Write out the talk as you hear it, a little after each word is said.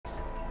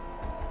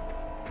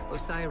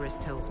Osiris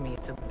tells me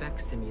it's a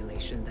Vex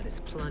simulation that has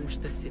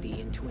plunged the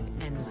city into an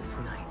endless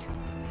night.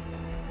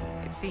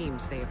 It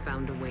seems they have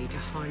found a way to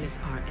harness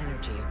our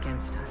energy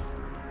against us.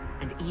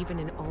 And even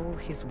in all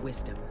his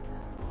wisdom,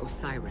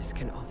 Osiris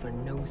can offer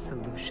no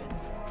solution.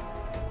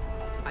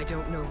 I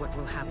don't know what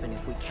will happen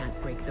if we can't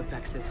break the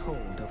Vex's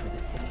hold over the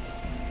city.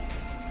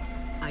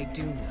 I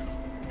do know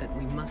that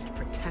we must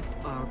protect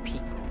our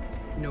people,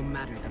 no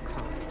matter the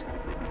cost.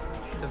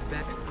 The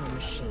Vex are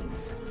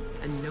machines,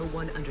 and no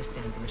one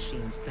understands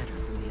machines better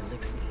than the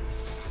Elixni.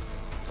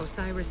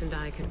 Osiris and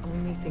I can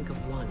only think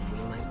of one we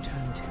might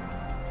turn to.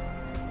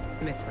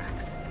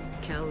 Mithrax,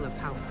 Kell of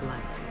House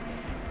Light.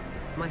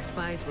 My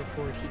spies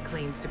report he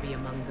claims to be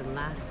among the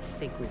last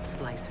sacred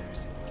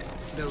Splicers,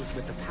 those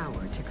with the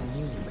power to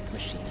commune with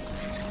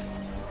machines.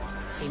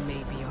 He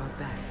may be our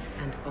best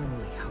and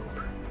only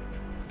hope.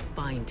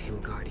 Find him,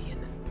 Guardian,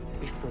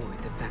 before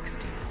the Vex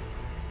do.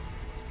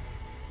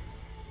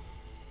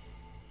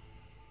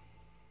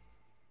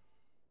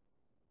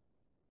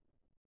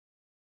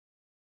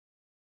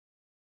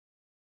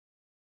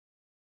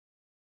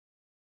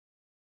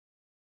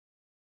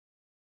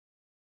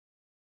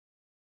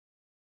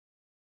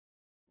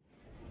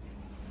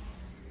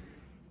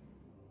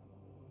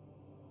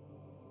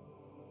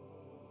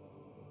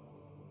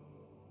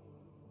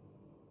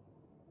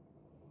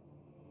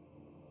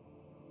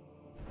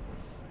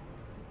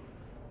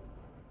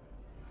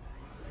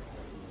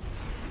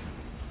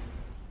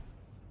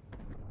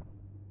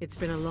 It's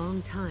been a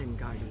long time,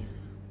 Guardian.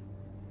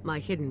 My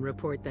hidden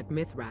report that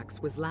Mithrax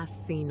was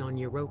last seen on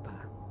Europa,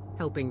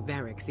 helping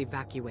Varix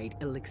evacuate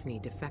Elixni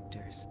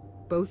defectors.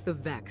 Both the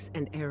Vex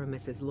and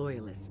Aramis's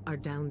loyalists are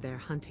down there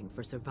hunting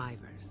for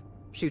survivors,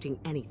 shooting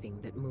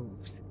anything that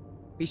moves.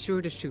 Be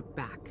sure to shoot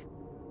back.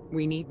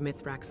 We need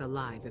Mithrax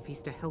alive if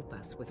he's to help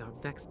us with our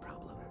Vex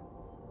problem.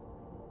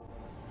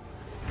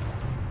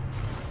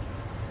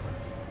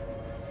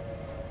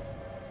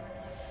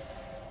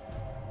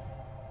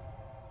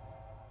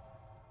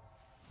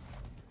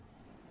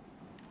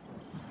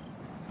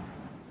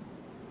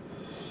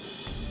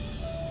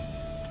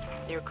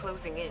 You're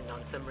closing in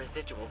on some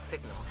residual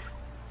signals.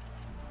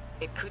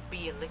 It could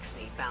be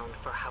Elixni bound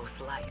for House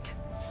Light,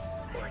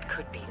 or it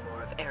could be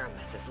more of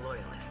Aramis's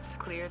loyalists.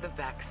 Clear the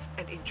Vex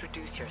and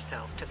introduce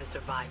yourself to the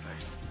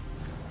survivors.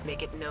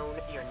 Make it known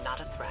you're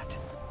not a threat,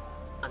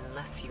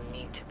 unless you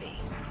need to be.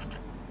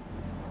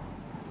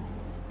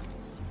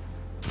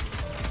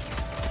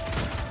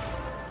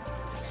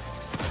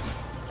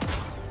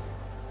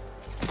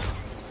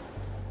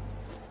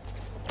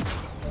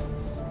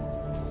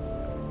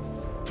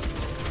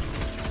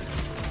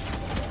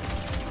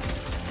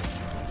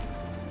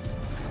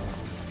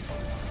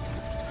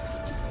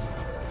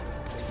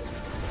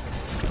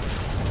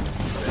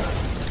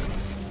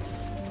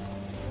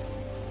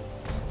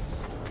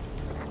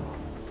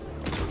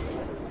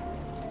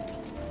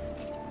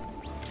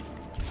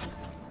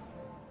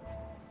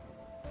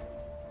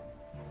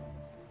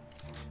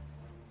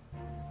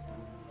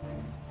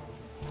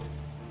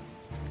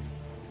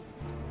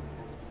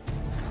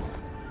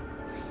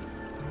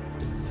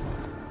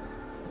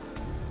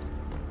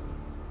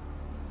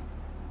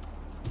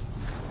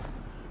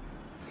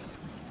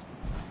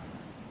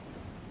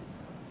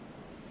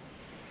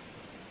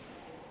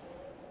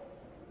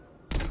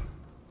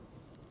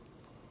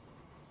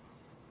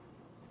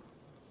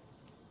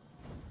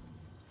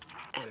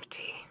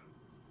 Empty.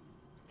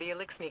 The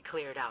Elixni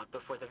cleared out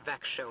before the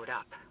Vex showed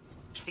up.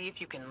 See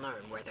if you can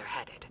learn where they're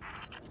headed.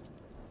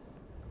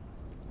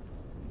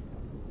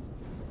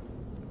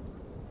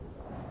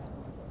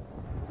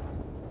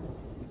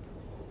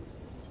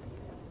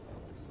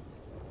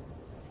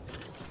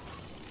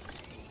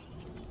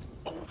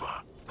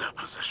 Over their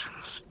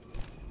positions.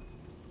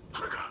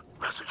 Trigger,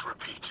 message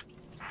repeat.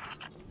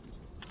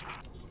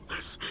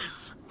 This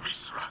is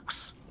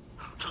Mithrax.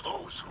 To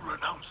those who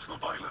renounce the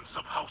violence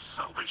of House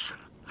Salvation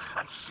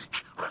and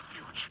seek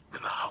refuge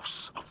in the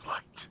House of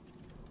Light.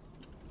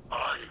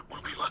 I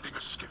will be landing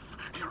a skiff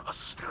near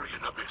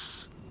Asterian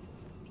Abyss.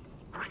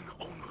 Bring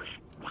only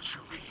what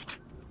you need.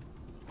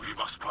 We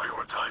must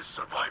prioritize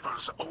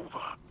survivors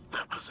over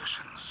their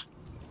positions.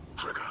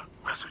 Trigger,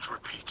 message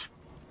repeat.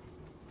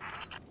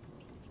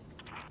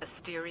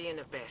 Asterian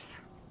Abyss.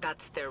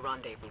 That's their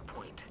rendezvous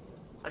point.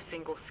 A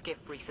single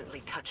skiff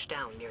recently touched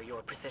down near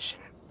your position.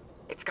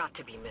 It's got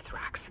to be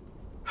Mithrax.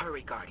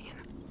 Hurry, Guardian,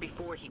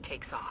 before he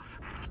takes off.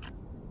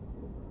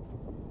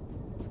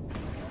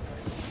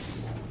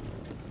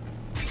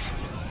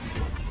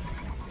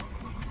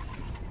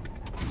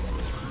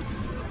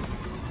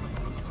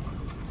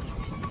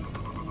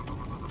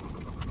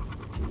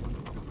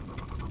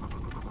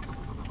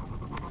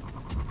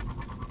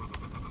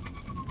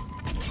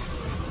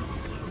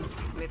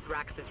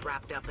 Mithrax is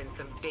wrapped up in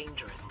some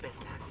dangerous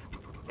business.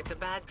 It's a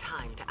bad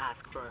time to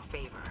ask for a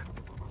favor,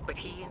 but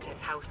he and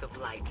his House of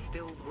Light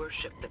still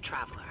worship the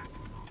Traveler.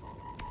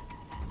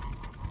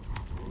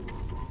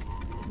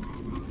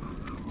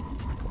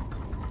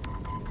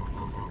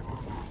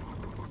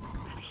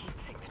 That heat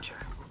signature.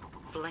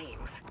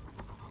 Flames.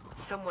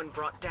 Someone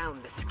brought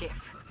down the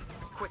skiff.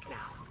 Quick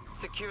now.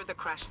 Secure the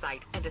crash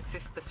site and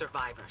assist the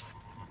survivors,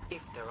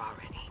 if there are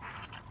any.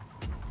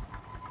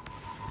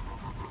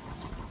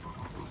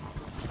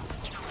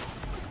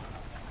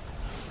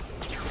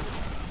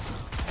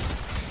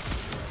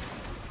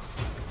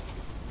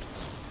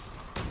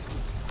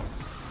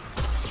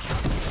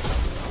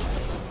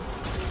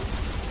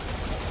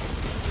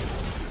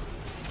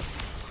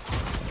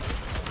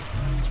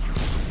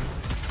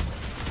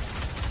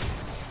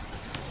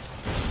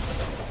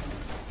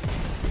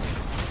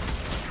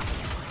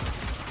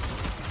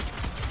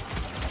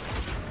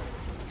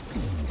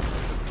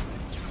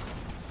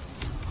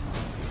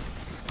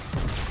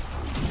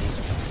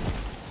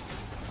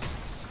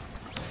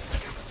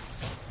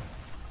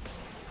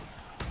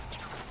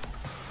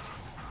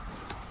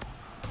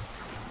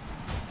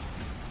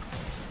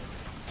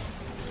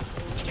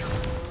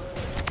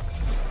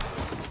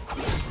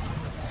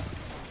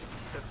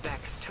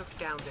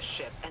 Down the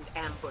ship and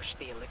ambush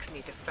the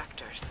Elixni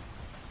defectors.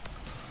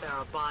 There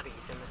are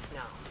bodies in the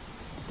snow.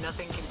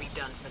 Nothing can be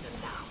done for them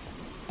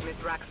now.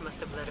 Mithrax must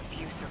have let a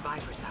few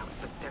survivors out,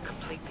 but they're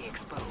completely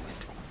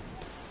exposed.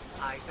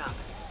 Eyes up.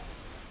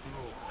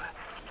 Move.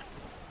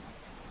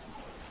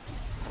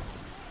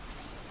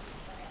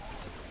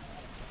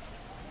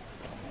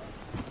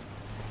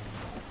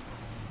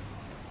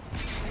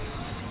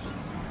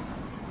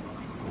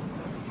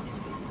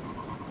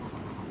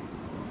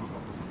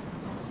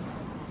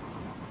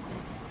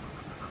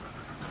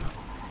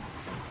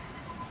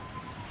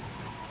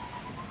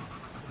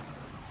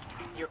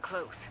 You're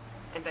close,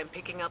 and I'm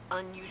picking up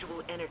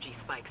unusual energy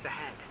spikes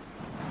ahead.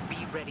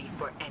 Be ready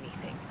for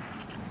anything.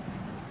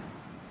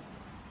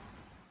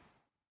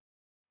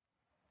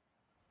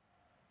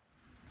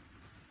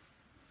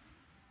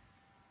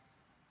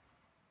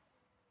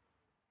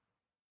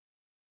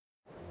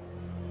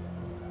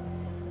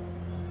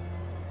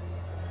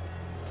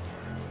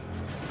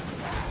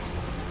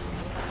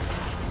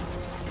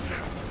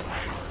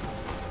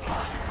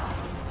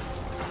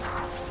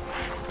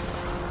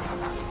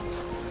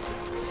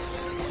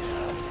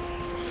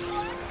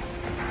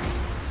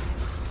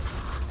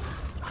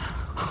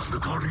 The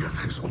Guardian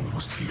is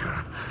almost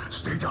here.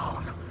 Stay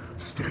down.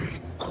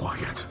 Stay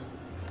quiet.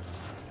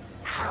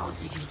 How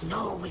do you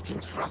know we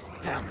can trust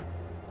them?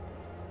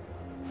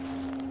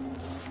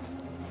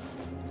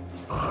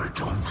 I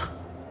don't.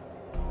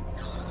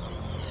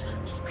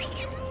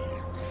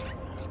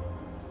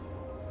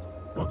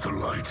 What the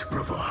light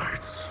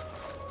provides.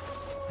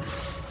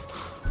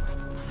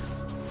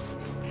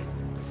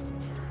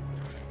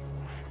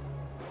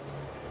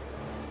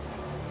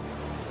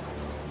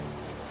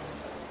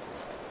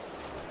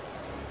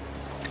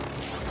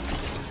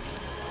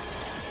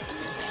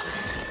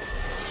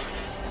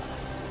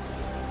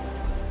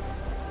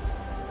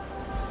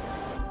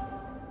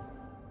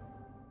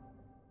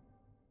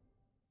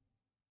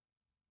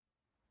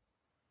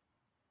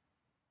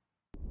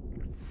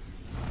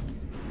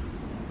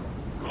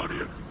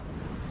 Guardian,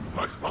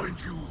 I find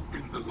you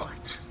in the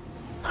light,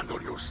 and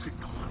on your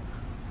signal.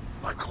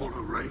 I call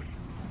a ray.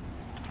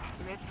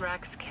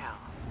 Mithrax Kel,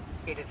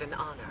 it is an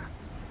honor.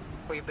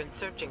 We've been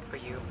searching for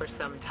you for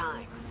some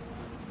time.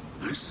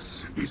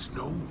 This is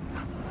known.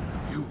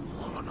 You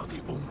are not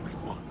the only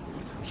one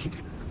with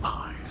hidden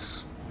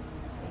eyes.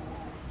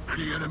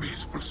 Many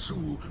enemies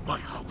pursue my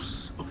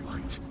house of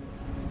light.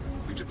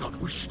 We did not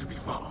wish to be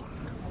found.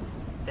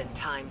 Then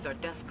times are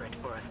desperate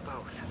for us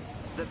both.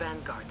 The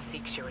Vanguard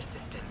seeks your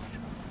assistance.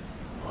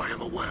 I am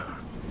aware.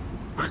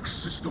 Vex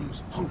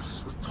systems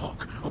pulse with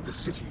talk of the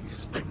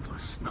city's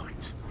endless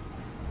night.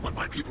 But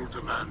my people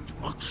demand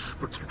much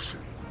protection.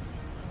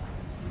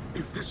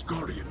 If this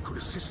Guardian could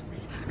assist me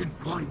in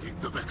blinding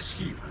the Vex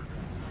here,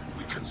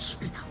 we can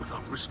speak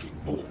without risking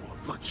more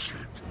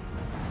bloodshed.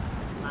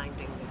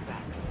 Blinding the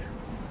Vex.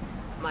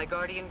 My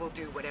Guardian will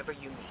do whatever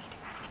you need.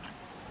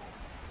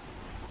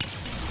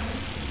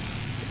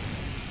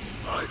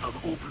 I have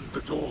opened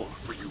the door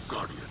for you,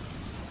 Guardian.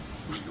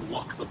 Will you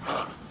walk the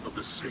path of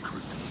the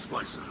sacred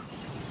Splicer?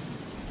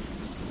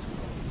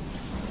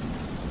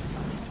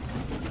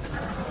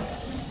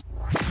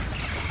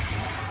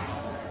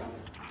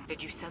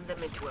 Did you send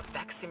them into a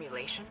Vex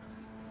simulation?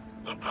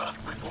 The path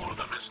before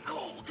them is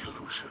no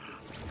illusion.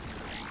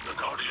 The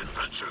Guardian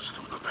ventures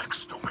through the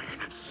Vex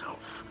domain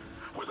itself,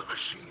 where the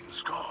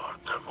machines guard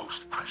their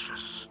most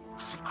precious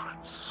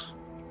secrets.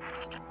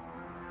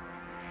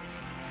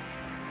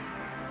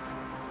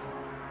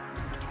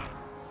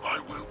 I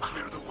will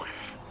clear the way.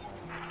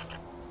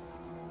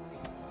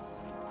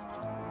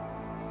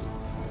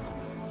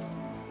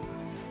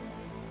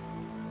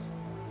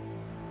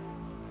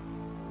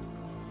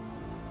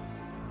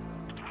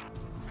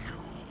 You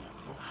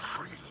move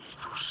freely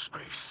through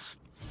space.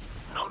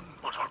 None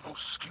but our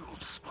most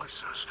skilled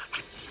splicers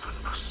can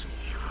even perceive.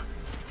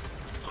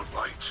 The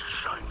light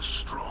shines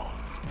strong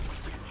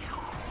within you.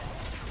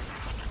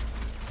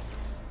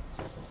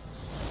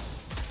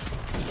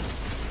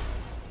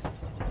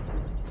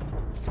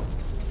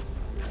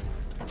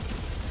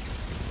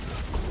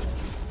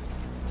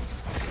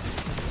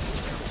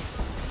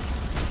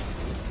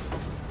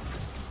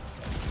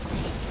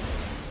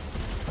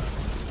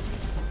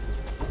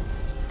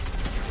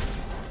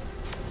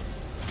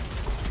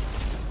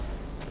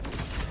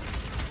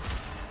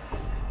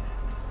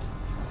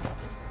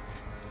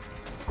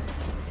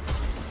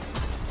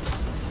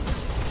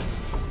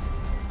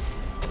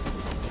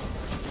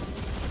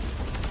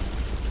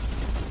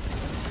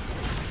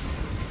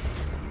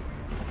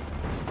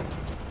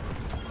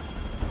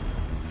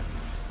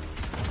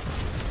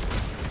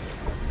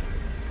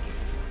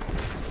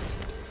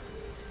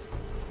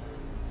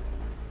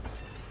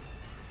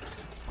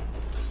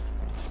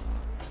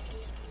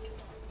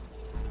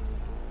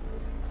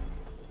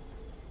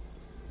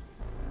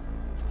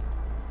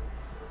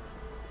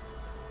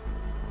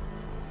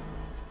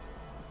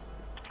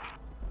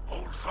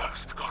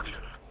 fast,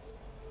 Guardian.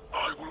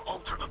 I will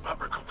alter the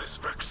fabric of this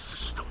Vex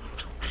system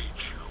to aid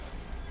you.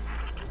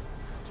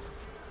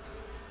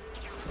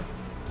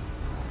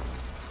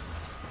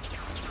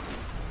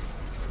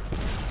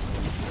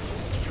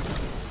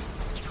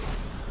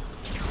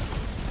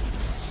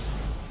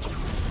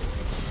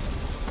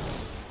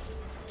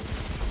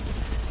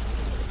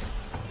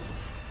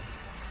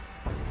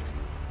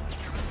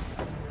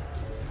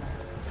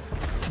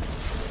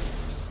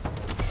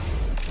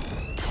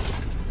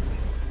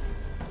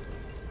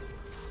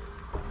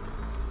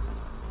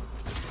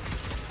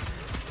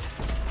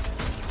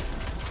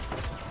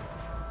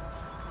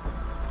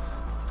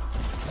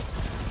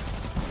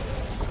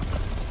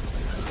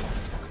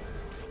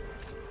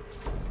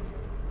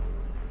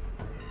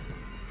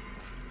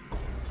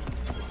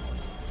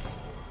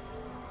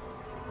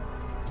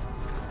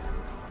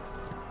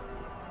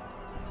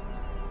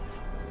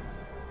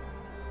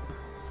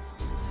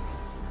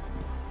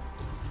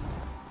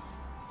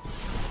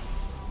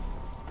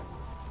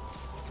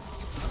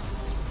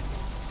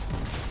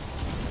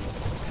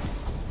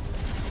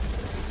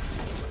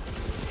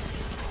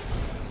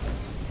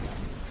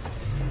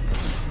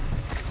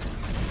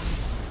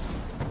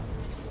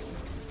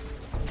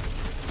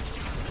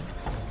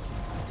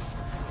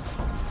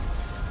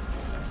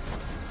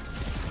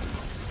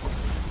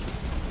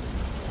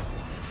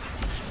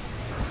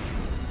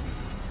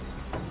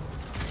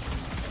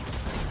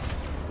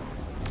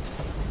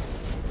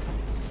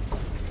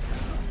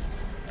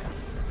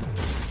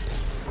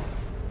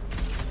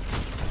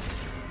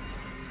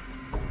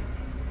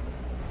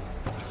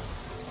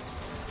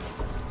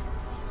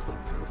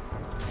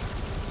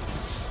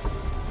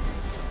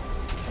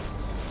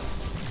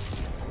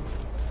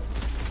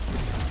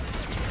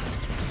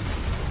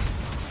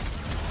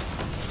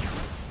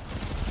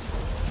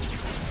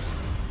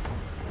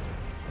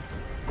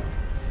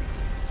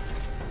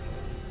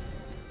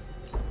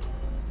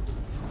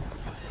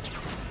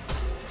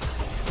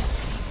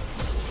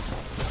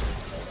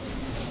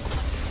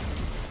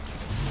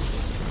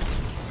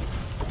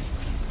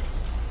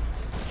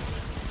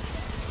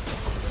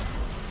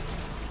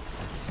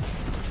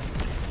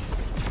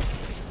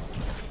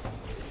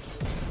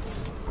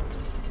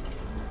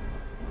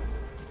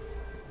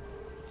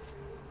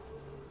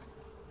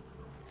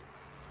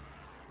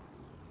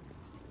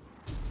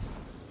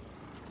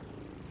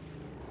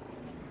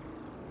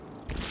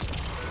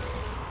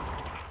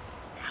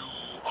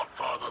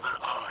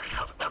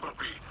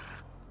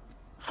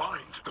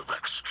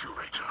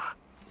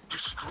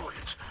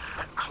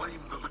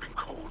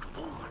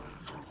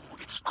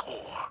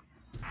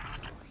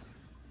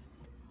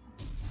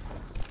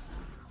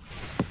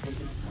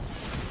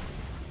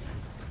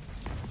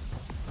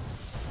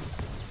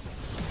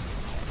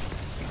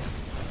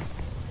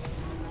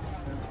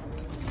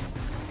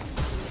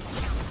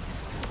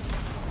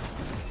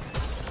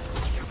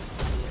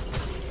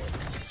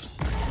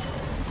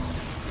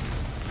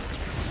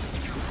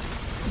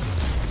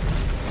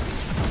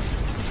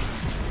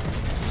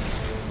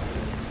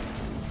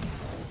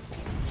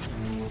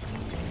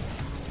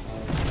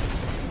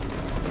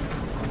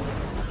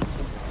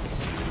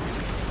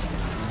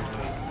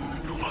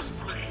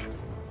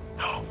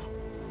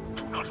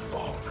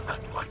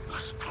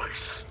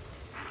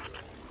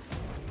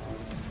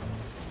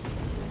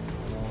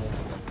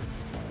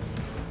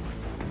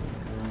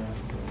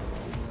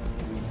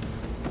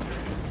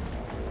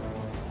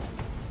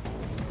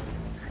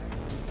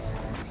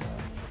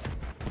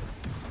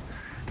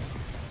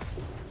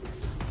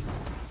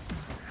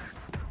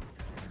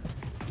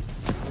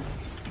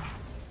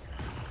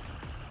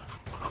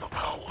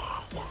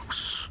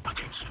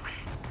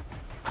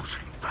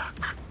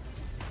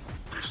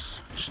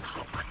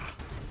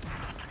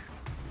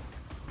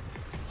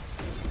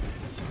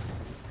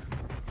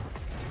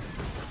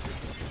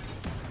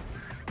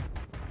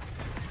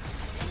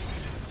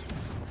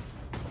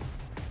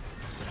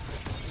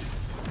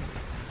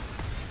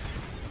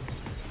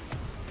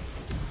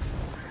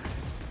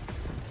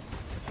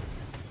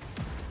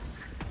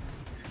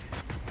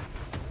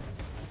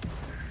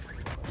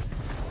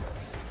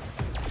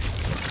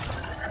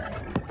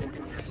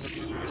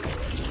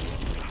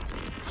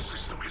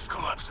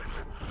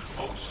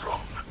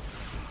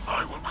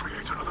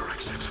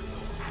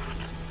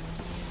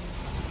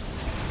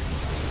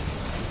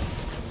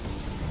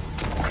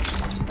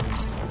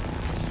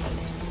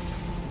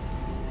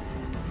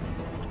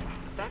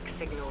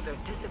 Signals are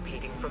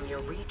dissipating from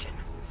your region.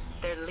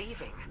 They're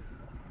leaving.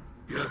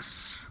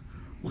 Yes.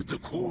 With the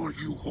core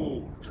you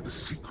hold, the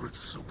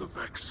secrets of the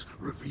Vex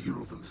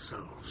reveal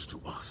themselves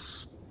to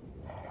us.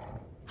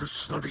 To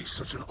study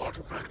such an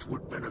artifact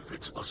would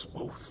benefit us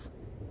both.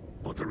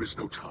 But there is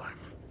no time.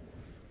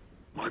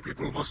 My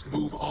people must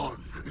move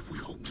on if we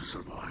hope to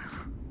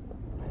survive.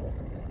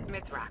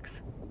 Mithrax,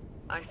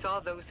 I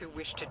saw those who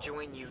wished to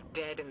join you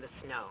dead in the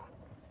snow.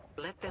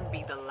 Let them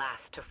be the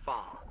last to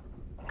fall.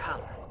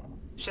 Come.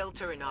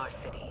 Shelter in our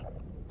city.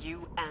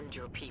 You and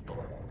your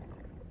people.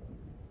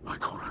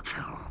 Ikora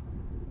Kel,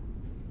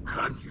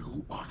 can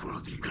you offer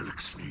the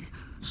Elixni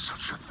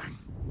such a thing?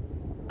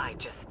 I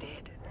just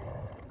did.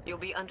 You'll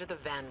be under the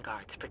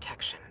Vanguard's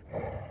protection.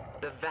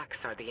 The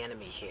Vex are the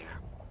enemy here,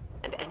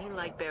 and any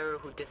Lightbearer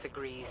who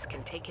disagrees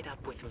can take it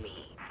up with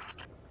me.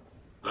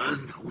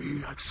 Then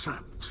we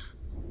accept.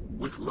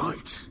 With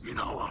light in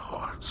our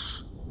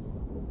hearts,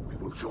 we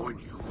will join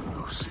you in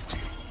your city,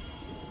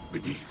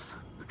 beneath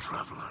the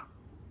Traveler.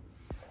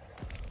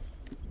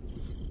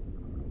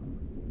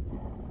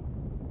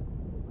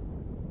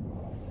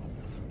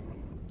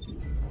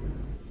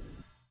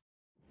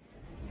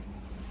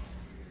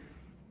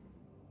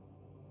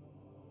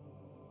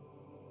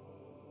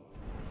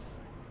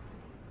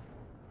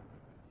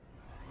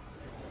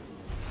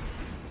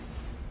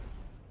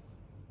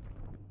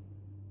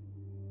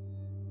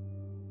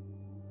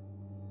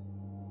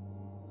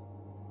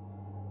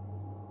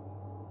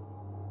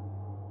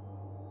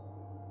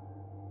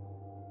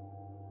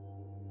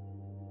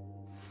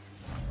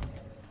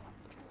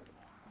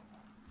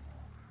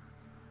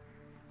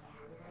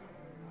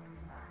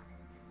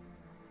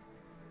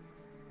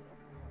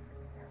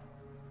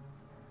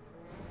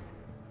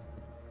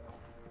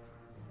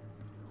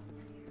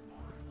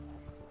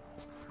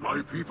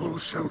 My people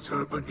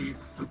shelter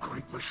beneath the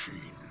Great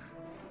Machine.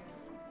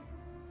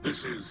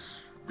 This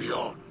is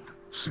beyond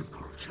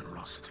simple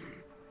generosity.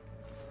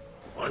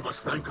 I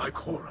must thank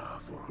Ikora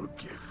for her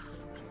gift.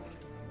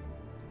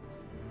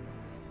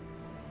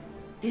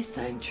 This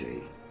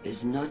sanctuary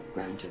is not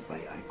granted by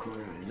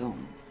Ikora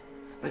alone,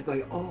 but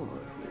by all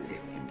who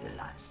live in the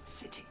last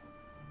city.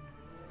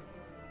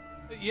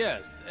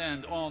 Yes,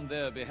 and on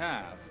their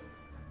behalf,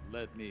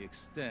 let me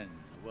extend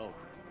a welcome.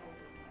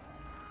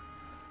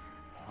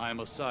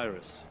 I'm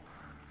Osiris,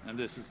 and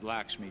this is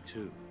Lakshmi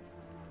too,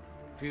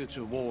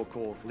 future War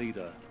Court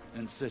leader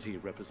and city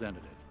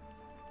representative.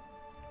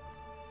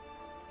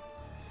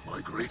 My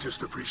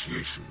greatest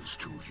appreciations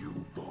to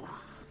you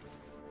both.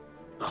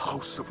 The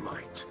House of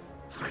Light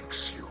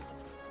thanks you.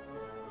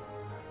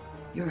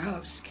 Your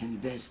house can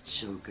best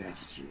show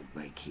gratitude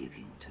by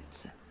keeping to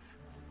itself.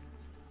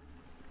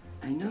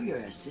 I know your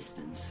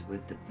assistance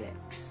with the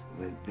Vex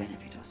will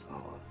benefit us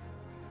all,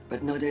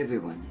 but not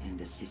everyone in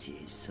the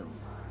city is so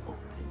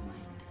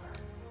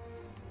open-minded.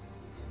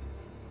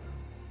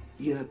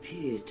 You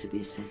appear to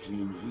be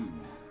settling in.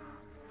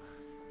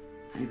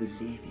 I will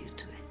leave you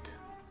to it.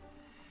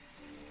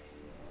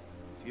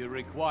 If you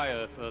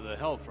require further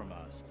help from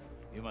us,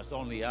 you must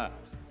only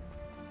ask.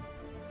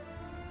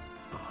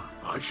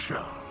 I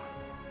shall.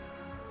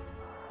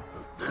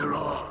 There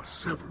are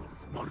several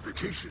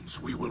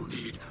modifications we will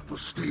need for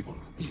stable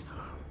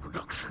ether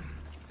production.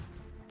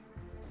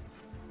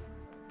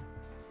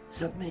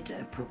 Submit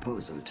a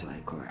proposal to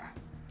Ikora.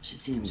 She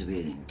seems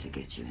willing to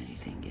get you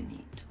anything you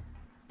need.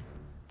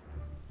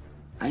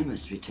 I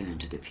must return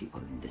to the people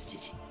in the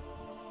city.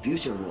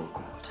 Future War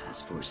Court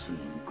has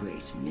foreseen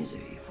great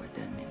misery for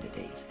them in the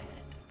days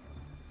ahead,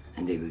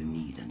 and they will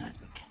need an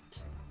advocate.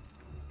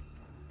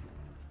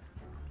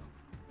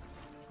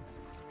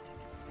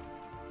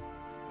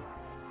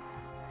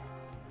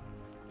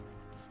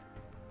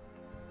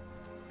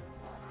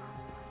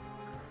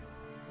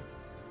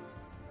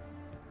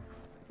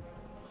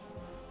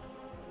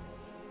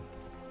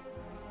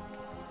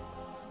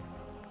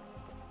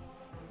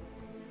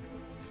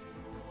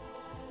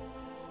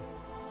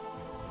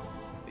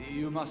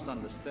 You must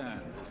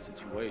understand this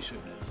situation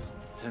is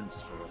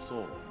tense for us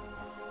all.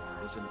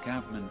 This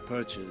encampment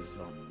perches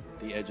on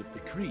the edge of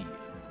decree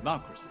and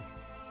democracy.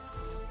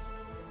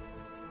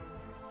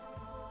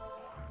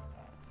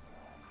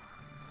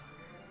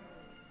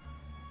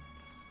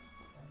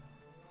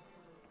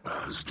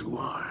 As do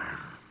I.